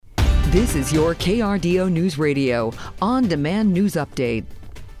This is your KRDO News Radio on-demand news update.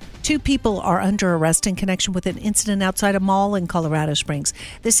 2 people are under arrest in connection with an incident outside a mall in Colorado Springs.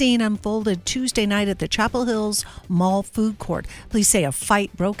 The scene unfolded Tuesday night at the Chapel Hills Mall food court. Police say a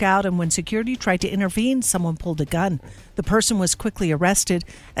fight broke out, and when security tried to intervene, someone pulled a gun. The person was quickly arrested.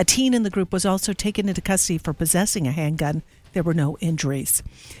 A teen in the group was also taken into custody for possessing a handgun. There were no injuries.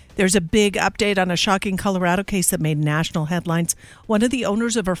 There's a big update on a shocking Colorado case that made national headlines. One of the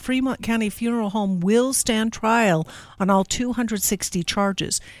owners of a Fremont County funeral home will stand trial on all 260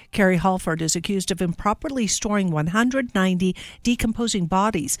 charges. Carrie Halford is accused of improperly storing 190 decomposing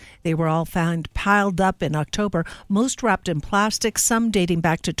bodies. They were all found piled up in October, most wrapped in plastic, some dating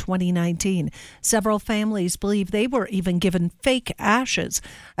back to 2019. Several families believe they were even given fake ashes.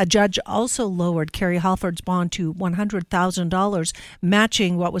 A judge also lowered Carrie Halford's bond to $100,000,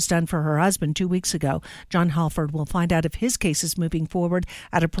 matching what was done for her husband 2 weeks ago. John Halford will find out if his case is moving forward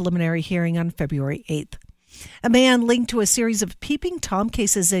at a preliminary hearing on February 8th. A man linked to a series of Peeping Tom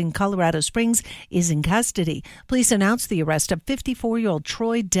cases in Colorado Springs is in custody. Police announced the arrest of 54-year-old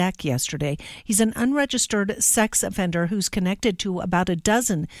Troy Deck yesterday. He's an unregistered sex offender who's connected to about a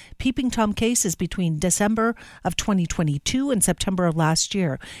dozen Peeping Tom cases between December of 2022 and September of last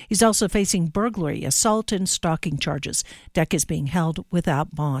year. He's also facing burglary, assault, and stalking charges. Deck is being held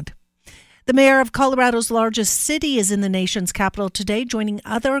without bond. The mayor of Colorado's largest city is in the nation's capital today, joining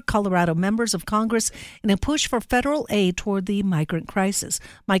other Colorado members of Congress in a push for federal aid toward the migrant crisis.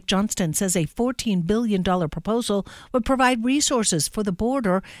 Mike Johnston says a $14 billion proposal would provide resources for the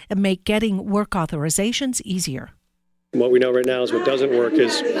border and make getting work authorizations easier. What we know right now is what doesn't work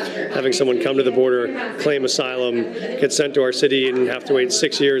is having someone come to the border, claim asylum, get sent to our city, and have to wait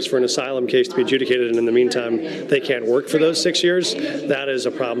 6 years for an asylum case to be adjudicated, and in the meantime, they can't work for those 6 years. That is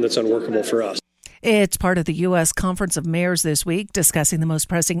a problem that's unworkable for us. It's part of the U.S. Conference of Mayors this week, discussing the most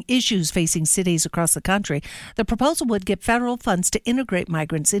pressing issues facing cities across the country. The proposal would get federal funds to integrate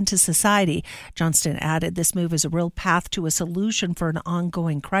migrants into society. Johnston added this move is a real path to a solution for an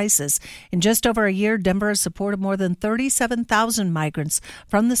ongoing crisis. In just over a year, Denver has supported more than 37,000 migrants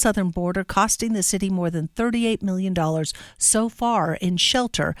from the southern border, costing the city more than $38 million so far in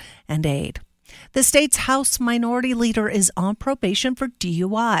shelter and aid. The state's House Minority Leader is on probation for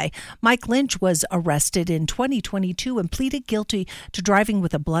DUI. Mike Lynch was arrested in 2022 and pleaded guilty to driving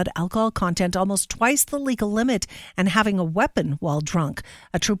with a blood alcohol content almost twice the legal limit and having a weapon while drunk.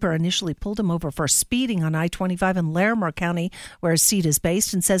 A trooper initially pulled him over for speeding on I-25 in Larimer County, where his seat is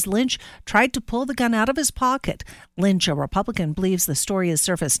based, and says Lynch tried to pull the gun out of his pocket. Lynch, a Republican, believes the story has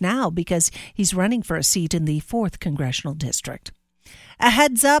surfaced now because he's running for a seat in the 4th Congressional District. A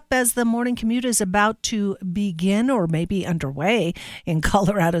heads up as the morning commute is about to begin or maybe underway in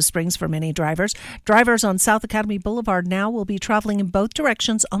Colorado Springs for many drivers. Drivers on South Academy Boulevard now will be traveling in both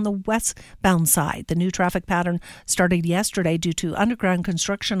directions on the westbound side. The new traffic pattern started yesterday due to underground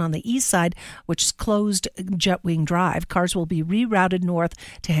construction on the east side, which closed Jetwing Drive. Cars will be rerouted north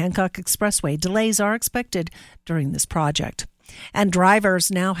to Hancock Expressway. Delays are expected during this project. And drivers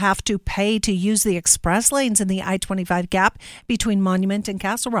now have to pay to use the express lanes in the I-25 gap between Monument and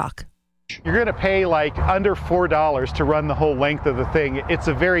Castle Rock. You're going to pay like under $4 to run the whole length of the thing. It's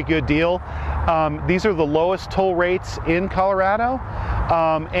a very good deal. These are the lowest toll rates in Colorado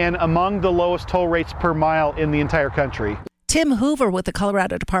and among the lowest toll rates per mile in the entire country. Tim Hoover with the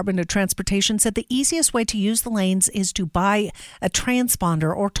Colorado Department of Transportation said the easiest way to use the lanes is to buy a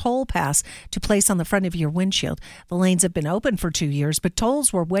transponder or toll pass to place on the front of your windshield. The lanes have been open for 2 years, but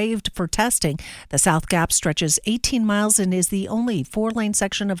tolls were waived for testing. The South Gap stretches 18 miles and is the only 4-lane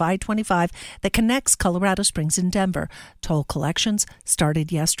section of I-25 that connects Colorado Springs and Denver. Toll collections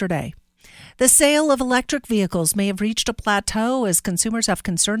started yesterday. The sale of electric vehicles may have reached a plateau as consumers have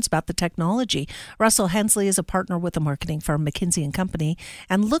concerns about the technology. Russell Hensley is a partner with the marketing firm McKinsey & Company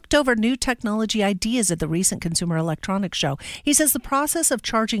and looked over new technology ideas at the recent Consumer Electronics Show. He says the process of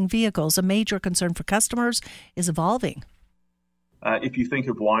charging vehicles, a major concern for customers, is evolving. If you think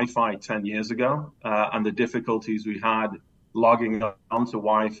of Wi-Fi 10 years ago and the difficulties we had logging onto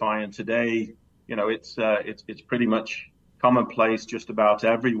Wi-Fi, and today, it's pretty much commonplace just about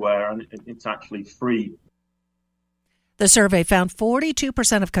everywhere, and it's actually free. The survey found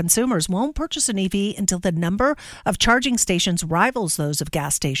 42% of consumers won't purchase an EV until the number of charging stations rivals those of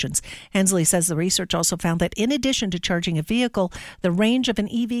gas stations. Hensley says the research also found that in addition to charging a vehicle, the range of an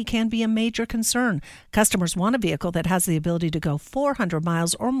EV can be a major concern. Customers want a vehicle that has the ability to go 400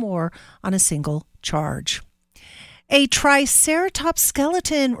 miles or more on a single charge. A Triceratops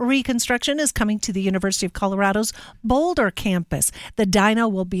skeleton reconstruction is coming to the University of Colorado's Boulder campus. The dino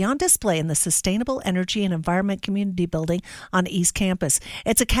will be on display in the Sustainable Energy and Environment Community Building on East Campus.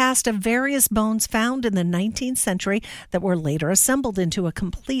 It's a cast of various bones found in the 19th century that were later assembled into a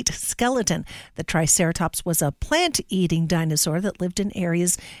complete skeleton. The Triceratops was a plant-eating dinosaur that lived in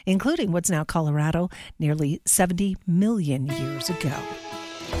areas including what's now Colorado nearly 70 million years ago.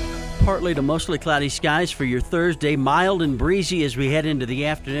 Partly to mostly cloudy skies for your Thursday. Mild and breezy as we head into the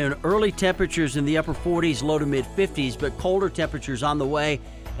afternoon. Early temperatures in the upper 40s, low to mid 50s, but colder temperatures on the way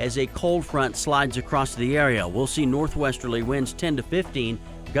as a cold front slides across the area. We'll see northwesterly winds 10 to 15,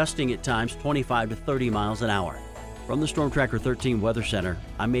 gusting at times 25 to 30 miles an hour. From the Storm Tracker 13 Weather Center,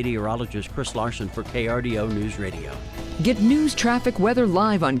 I'm meteorologist Chris Larson for KRDO News Radio. Get news, traffic, weather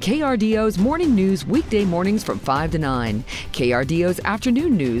live on KRDO's Morning News weekday mornings from 5 to 9. KRDO's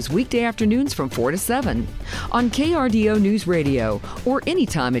Afternoon News weekday afternoons from 4 to 7. On KRDO News Radio or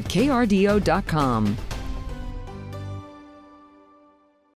anytime at krdo.com.